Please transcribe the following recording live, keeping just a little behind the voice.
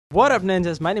What up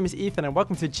ninjas, my name is Ethan and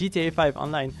welcome to GTA 5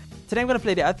 Online. Today I'm going to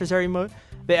play the adversary mode.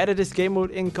 They added this game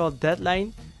mode in called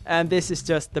Deadline and this is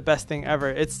just the best thing ever.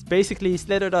 It's basically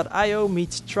Slither.io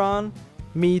meets Tron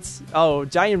meets,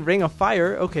 giant ring of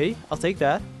fire. Okay, I'll take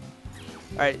that.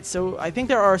 Alright, so I think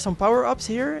there are some power-ups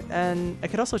here and I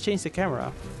could also change the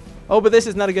camera. Oh, but this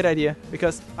is not a good idea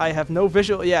because I have no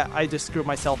visual. Yeah, I just screwed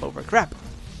myself over. Crap,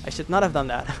 I should not have done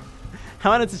that. I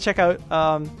wanted to check out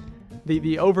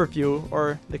the overview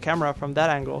or the camera from that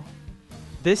angle.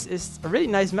 This is a really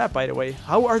nice map, by the way.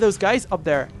 How are those guys up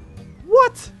there?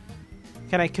 What?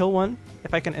 Can I kill one?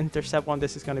 If I can intercept one,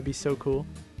 this is going to be so cool.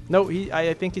 No,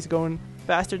 I think he's going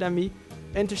faster than me.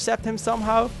 Intercept him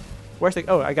somehow. Where's the...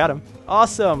 Oh, I got him.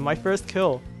 Awesome, my first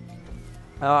kill.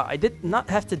 I did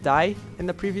not have to die in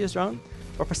the previous round.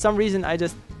 But for some reason, I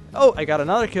just... Oh, I got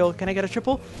another kill. Can I get a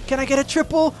triple? Can I get a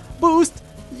triple? Boost!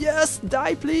 Yes,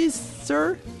 die please,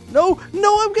 sir. No,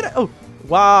 I'm gonna... Oh,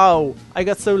 wow. I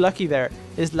got so lucky there.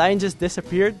 His line just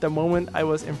disappeared the moment I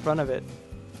was in front of it.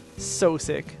 So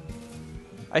sick.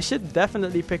 I should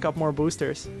definitely pick up more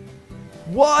boosters.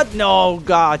 What? No,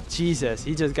 God, Jesus.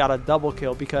 He just got a double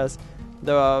kill because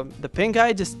the pink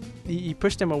guy just... He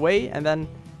pushed him away and then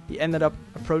he ended up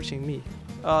approaching me.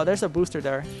 There's a booster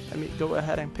there. Let me go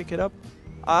ahead and pick it up.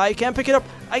 I can't pick it up.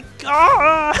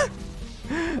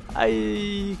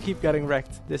 I keep getting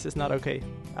wrecked. This is not okay.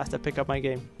 I have to pick up my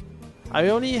game. I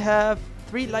only have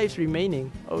 3 lives remaining.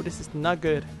 Oh, this is not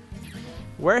good.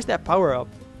 Where's that power up?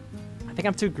 I think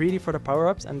I'm too greedy for the power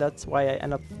ups and that's why I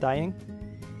end up dying.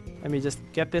 Let me just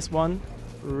get this one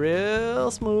real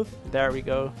smooth. There we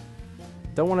go.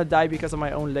 Don't want to die because of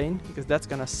my own lane because that's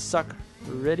gonna suck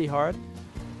really hard.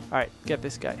 Alright, get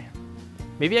this guy.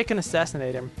 Maybe I can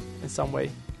assassinate him in some way.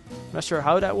 Not sure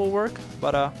how that will work,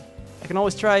 but I can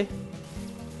always try.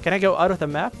 Can I go out of the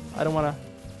map? I don't want to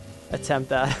attempt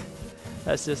that.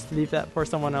 Let's just leave that for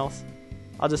someone else.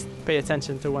 I'll just pay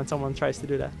attention to when someone tries to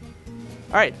do that.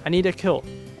 Alright, I need a kill.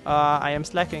 I am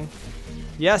slacking.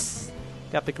 Yes!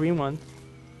 Got the green one.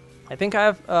 I think I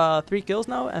have 3 kills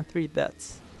now and 3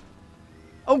 deaths.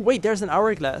 Oh wait, there's an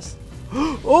hourglass.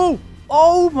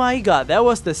 Oh my god, that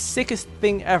was the sickest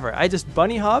thing ever. I just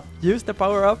bunny hopped, used the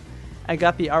power up, and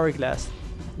got the hourglass.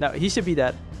 Now, he should be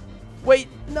dead. Wait,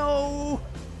 no!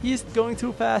 He's going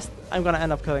too fast. I'm gonna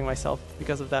end up killing myself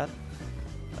because of that.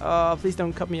 Please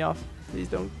don't cut me off. Please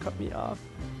don't cut me off.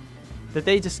 Did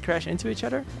they just crash into each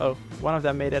other? Oh, one of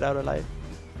them made it out alive.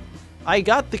 I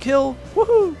got the kill!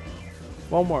 Woohoo!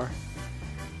 One more.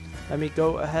 Let me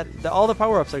go ahead. All the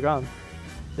power-ups are gone.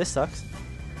 This sucks.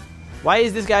 Why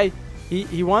is this guy...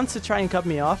 He wants to try and cut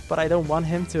me off, but I don't want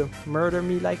him to murder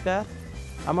me like that.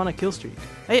 I'm on a kill streak.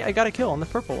 Hey, I got a kill on the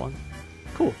purple one.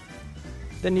 Cool.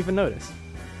 Didn't even notice.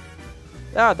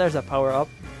 Ah, there's a power up.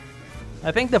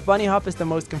 I think the bunny hop is the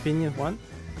most convenient one.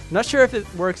 Not sure if it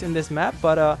works in this map,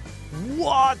 but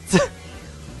what?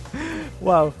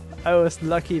 Wow, I was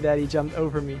lucky that he jumped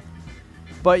over me.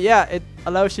 But yeah, it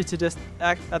allows you to just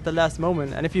act at the last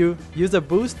moment. And if you use a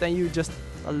boost, then you just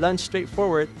lunge straight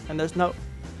forward and there's no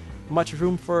much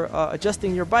room for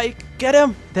adjusting your bike. Get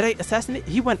him! Did I assassinate?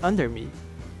 He went under me.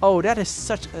 Oh, that is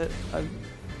such a...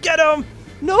 Get him!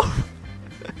 No!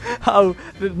 How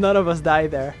did none of us die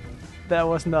there? That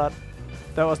was not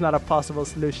a possible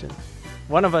solution.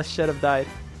 One of us should have died.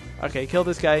 Okay, kill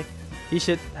this guy. He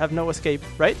should have no escape,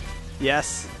 right?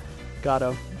 Yes. Got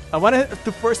him. I wanted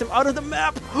to force him out of the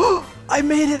map. I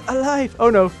made it alive.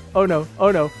 Oh no. Oh no.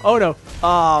 Oh no. Oh no.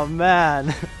 Oh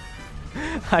man.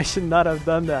 I should not have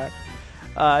done that.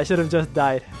 I should have just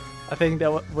died. I think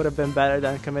that would have been better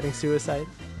than committing suicide.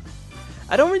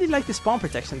 I don't really like the spawn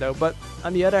protection though, but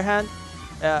on the other hand,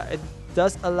 it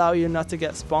does allow you not to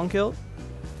get spawn killed,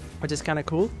 which is kind of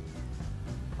cool.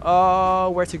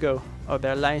 Oh, where to go? Oh,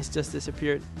 their lines just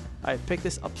disappeared. I pick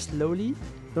this up slowly.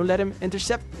 Don't let him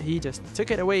intercept. He just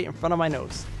took it away in front of my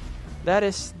nose. That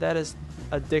is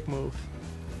a dick move.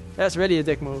 That's really a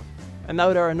dick move. And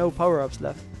now there are no power-ups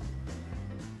left.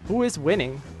 Who is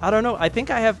winning? I don't know. I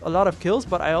think I have a lot of kills,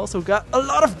 but I also got a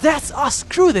lot of deaths. Oh,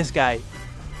 screw this guy.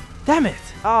 Damn it.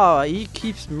 Oh, he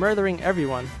keeps murdering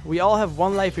everyone. We all have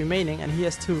 1 life remaining and he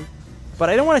has 2. But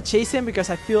I don't want to chase him because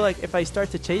I feel like if I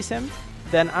start to chase him,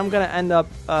 then I'm going to end up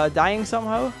dying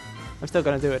somehow. I'm still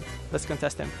going to do it. Let's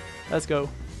contest him. Let's go.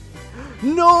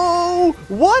 No!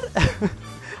 What?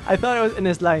 I thought it was in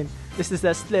his line. This is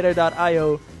that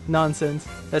Slither.io nonsense.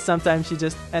 That sometimes you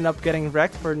just end up getting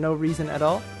wrecked for no reason at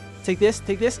all. Take this,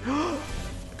 take this.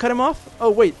 Cut him off. Oh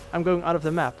wait, I'm going out of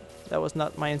the map. That was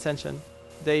not my intention.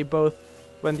 They both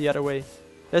went the other way.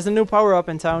 There's a new power up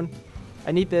in town.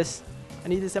 I need this. I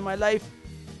need this in my life.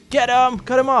 Get him!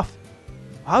 Cut him off!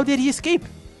 How did he escape?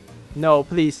 No,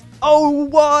 please. Oh,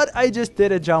 what? I just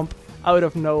did a jump out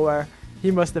of nowhere.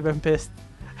 He must have been pissed.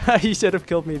 He should have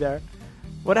killed me there.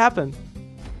 What happened?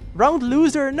 Round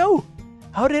loser? No.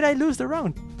 How did I lose the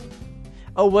round?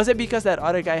 Oh, was it because that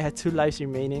other guy had 2 lives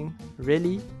remaining?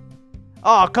 Really?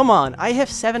 Oh, come on. I have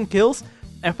 7 kills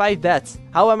and 5 deaths.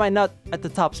 How am I not at the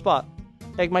top spot?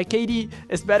 Like, my KD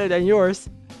is better than yours.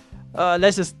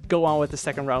 Let's just go on with the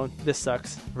second round. This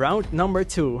sucks. Round number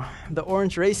 2. The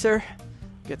orange racer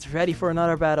gets ready for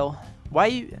another battle.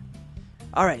 Why?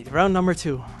 Alright, round number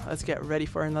 2. Let's get ready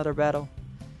for another battle.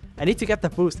 I need to get the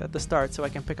boost at the start so I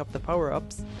can pick up the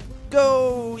power-ups.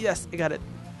 Go! Yes, I got it.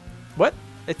 What?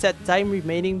 It said time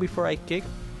remaining before I kick.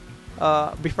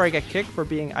 Before I get kicked for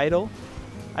being idle.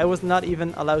 I was not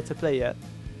even allowed to play yet.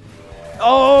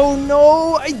 Oh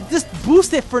no! I just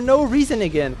boosted for no reason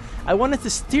again. I wanted to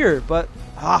steer, but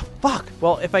fuck.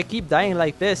 Well, if I keep dying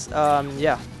like this,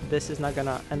 yeah, this is not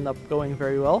gonna end up going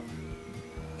very well.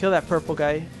 Kill that purple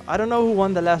guy. I don't know who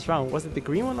won the last round. Was it the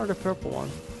green one or the purple one?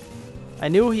 I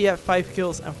knew he had 5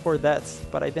 kills and 4 deaths,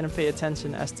 but I didn't pay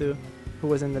attention as to who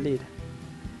was in the lead.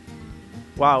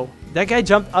 Wow, that guy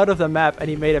jumped out of the map and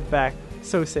he made it back.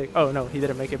 So sick. Oh no, he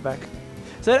didn't make it back.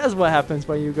 So that's what happens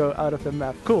when you go out of the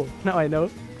map. Cool, now I know.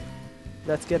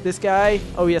 Let's get this guy.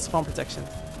 Oh, he has spawn protection.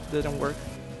 Didn't work.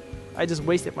 I just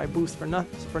wasted my boost for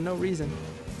no reason.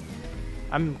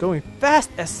 I'm going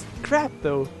fast as crap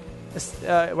though.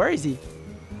 Where is he?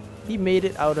 He made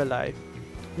it out alive.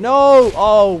 No!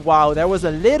 Oh wow, there was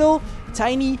a little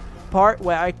tiny part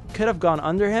where I could have gone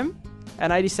under him,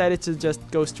 and I decided to just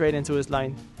go straight into his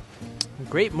line.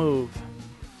 Great move.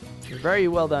 Very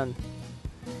well done.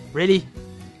 Really?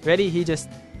 Ready? He just...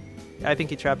 I think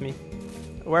he trapped me.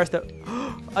 Where's the...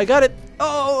 I got it!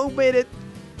 Oh, made it!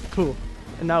 Cool.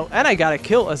 And I got a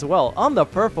kill as well on the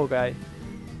purple guy.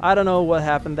 I don't know what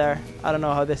happened there. I don't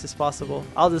know how this is possible.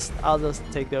 I'll just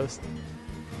take those.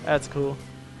 That's cool.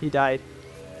 He died.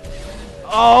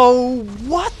 Oh,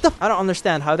 what the... I don't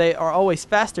understand how they are always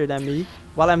faster than me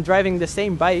while I'm driving the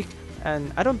same bike.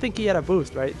 And I don't think he had a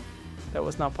boost, right? That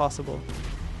was not possible.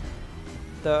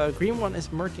 The green one is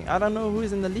murking. I don't know who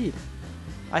is in the lead.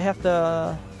 I have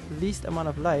the least amount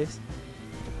of lives.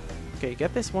 Okay,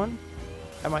 get this one.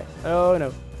 Oh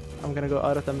no. I'm gonna go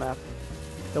out of the map.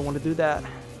 Don't want to do that.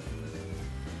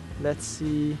 Let's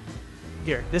see.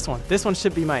 Here, this one. This one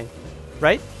should be mine.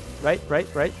 Right?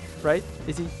 Right?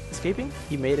 Is he escaping?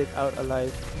 He made it out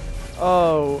alive.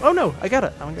 Oh no, I got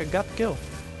it. I got the kill.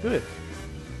 Good.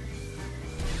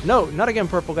 No, not again,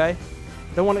 purple guy.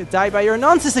 Don't want to die by your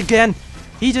nonsense again.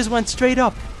 He just went straight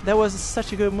up. That was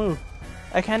such a good move.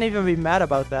 I can't even be mad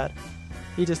about that.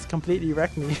 He just completely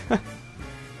wrecked me.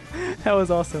 That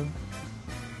was awesome.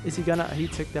 Is he gonna... He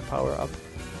took the power up.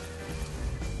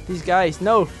 These guys,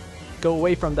 no! Go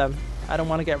away from them. I don't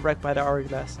want to get wrecked by the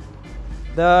hourglass.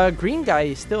 The green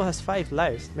guy still has 5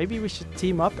 lives. Maybe we should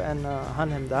team up and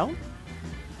hunt him down?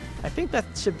 I think that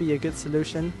should be a good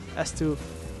solution as to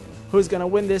who's gonna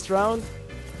win this round.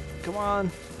 Come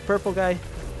on, purple guy.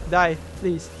 Die,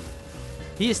 please.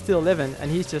 He is still living and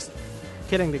he's just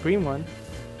killing the green one.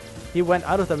 He went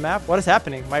out of the map. What is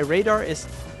happening? My radar is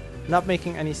not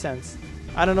making any sense.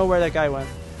 I don't know where that guy went.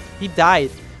 He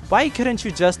died. Why couldn't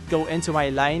you just go into my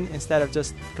line instead of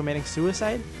just committing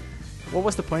suicide? What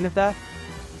was the point of that?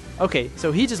 Okay,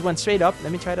 so he just went straight up.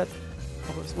 Let me try that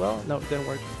as well. No, it didn't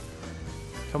work.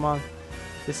 Come on.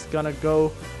 This is gonna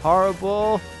go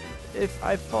horrible if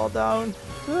I fall down.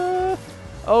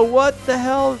 Oh, what the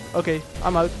hell? Okay,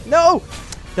 I'm out. No!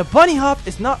 The bunny hop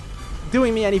is not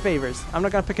doing me any favors. I'm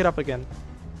not gonna pick it up again.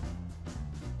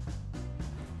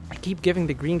 I keep giving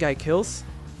the green guy kills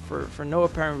for no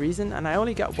apparent reason, and I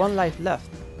only got 1 life left.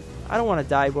 I don't want to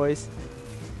die, boys.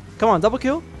 Come on, double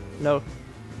kill? No.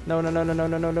 No.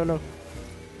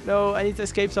 No, I need to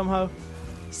escape somehow.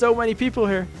 So many people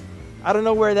here. I don't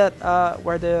know where that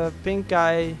where the pink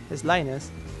guy, his line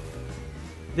is.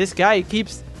 This guy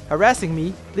keeps harassing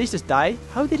me. Please just die.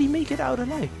 How did he make it out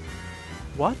alive?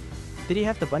 What? Did he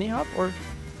have the bunny hop or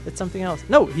it's something else?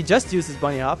 No, he just used his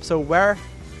bunny hop. So where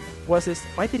was his...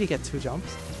 Why did he get 2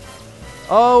 jumps?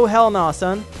 Oh, hell no,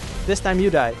 son. This time you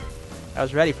die. I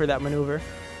was ready for that maneuver.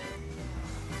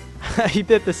 He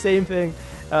did the same thing.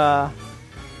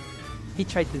 He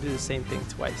tried to do the same thing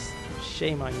twice.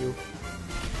 Shame on you.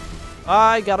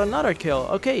 I got another kill.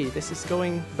 Okay, this is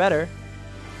going better.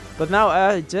 But now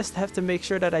I just have to make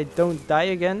sure that I don't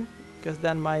die again, because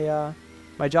then my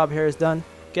my job here is done.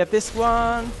 Get this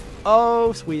one.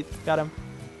 Oh, sweet. Got him.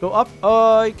 Go up.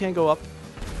 Oh, you can't go up.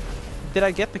 Did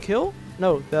I get the kill?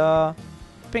 No, the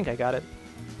pink I got it.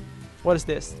 What is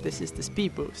this? This is the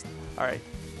speed boost. Alright.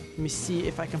 Let me see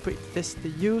if I can put this to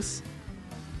use.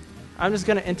 I'm just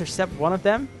gonna intercept one of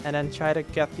them and then try to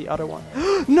get the other one.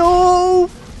 No!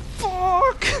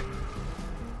 Fuck!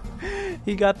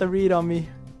 He got the read on me.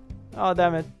 Oh,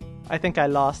 damn it. I think I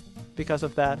lost because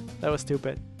of that. That was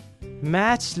stupid.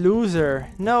 Match loser.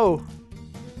 No.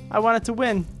 I wanted to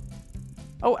win.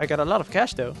 Oh, I got a lot of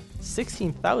cash though.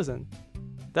 16,000.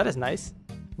 That is nice.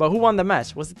 But who won the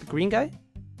match? Was it the green guy?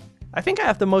 I think I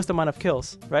have the most amount of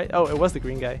kills, right? Oh, it was the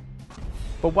green guy.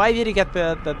 But why did he get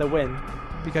the win?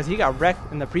 Because he got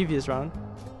wrecked in the previous round.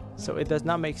 So it does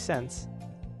not make sense.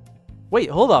 Wait,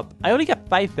 hold up. I only got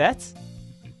 5 deaths?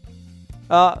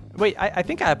 Wait, I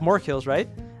think I have more kills, right?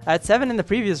 I had 7 in the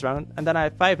previous round, and then I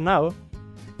have 5 now.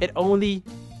 It only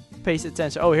pays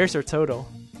attention. Oh, here's your total.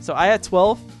 So I had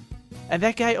 12, and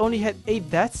that guy only had 8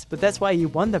 deaths, but that's why he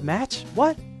won the match?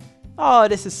 What? Oh,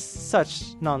 this is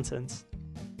such nonsense.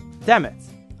 Damn it.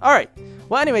 Alright.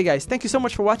 Well, anyway, guys, thank you so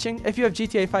much for watching. If you have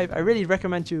GTA 5, I really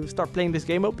recommend you start playing this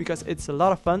game mode because it's a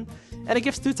lot of fun. And it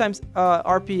gives 2 times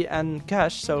RP and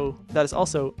cash, so that is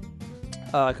also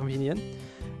convenient.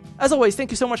 As always,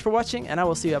 thank you so much for watching, and I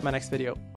will see you at my next video.